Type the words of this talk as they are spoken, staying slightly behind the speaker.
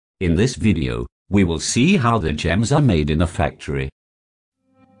In this video, we will see how the gems are made in a factory.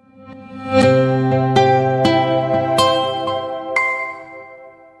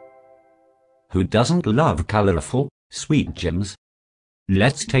 Who doesn't love colorful, sweet gems?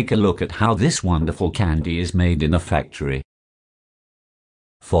 Let's take a look at how this wonderful candy is made in a factory.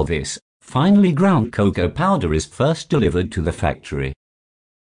 For this, finely ground cocoa powder is first delivered to the factory.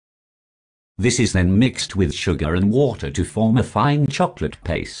 This is then mixed with sugar and water to form a fine chocolate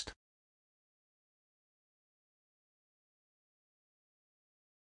paste.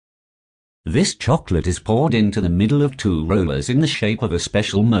 This chocolate is poured into the middle of two rollers in the shape of a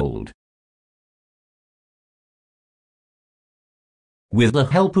special mold. With the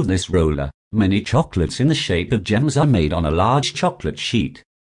help of this roller, many chocolates in the shape of gems are made on a large chocolate sheet.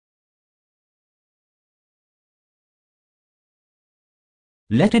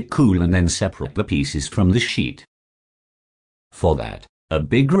 Let it cool and then separate the pieces from the sheet. For that, a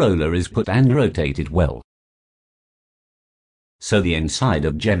big roller is put and rotated well, so the inside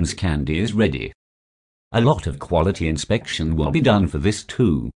of gems candy is ready. A lot of quality inspection will be done for this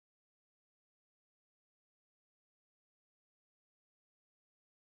too.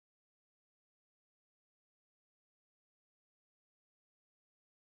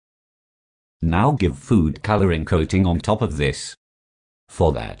 Now give food coloring coating on top of this.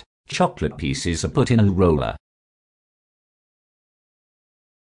 For that, chocolate pieces are put in a roller.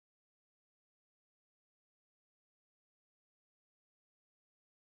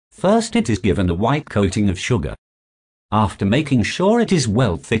 First it is given a white coating of sugar. After making sure it is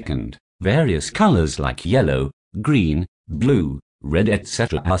well thickened, various colors like yellow, green, blue, red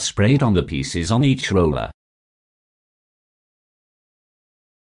etc. are sprayed on the pieces on each roller.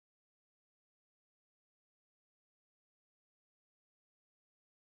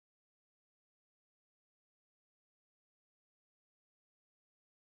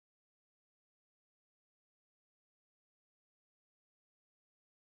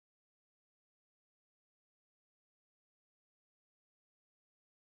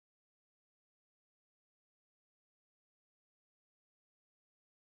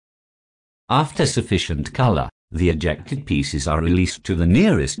 After sufficient color, the ejected pieces are released to the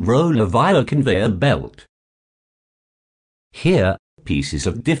nearest roller via a conveyor belt. Here, pieces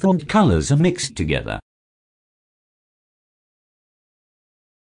of different colors are mixed together.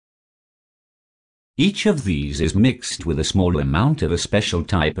 Each of these is mixed with a small amount of a special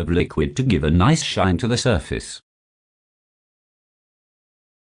type of liquid to give a nice shine to the surface.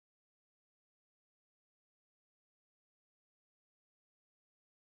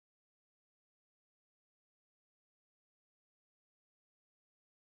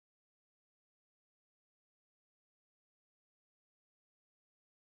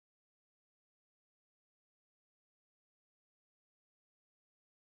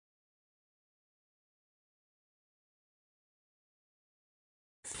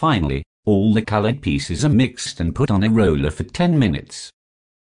 Finally, all the colored pieces are mixed and put on a roller for 10 minutes.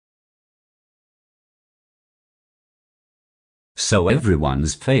 So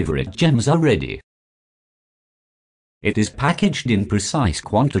everyone's favorite gems are ready. It is packaged in precise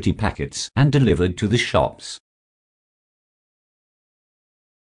quantity packets and delivered to the shops.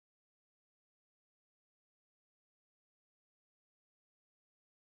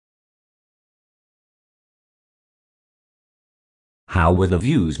 How were the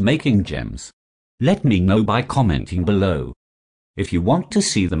views making gems? Let me know by commenting below. If you want to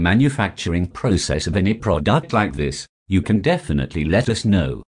see the manufacturing process of any product like this, you can definitely let us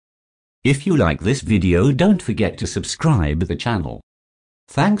know. If you like this video, don't forget to subscribe the channel.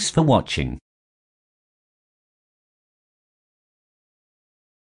 Thanks for watching.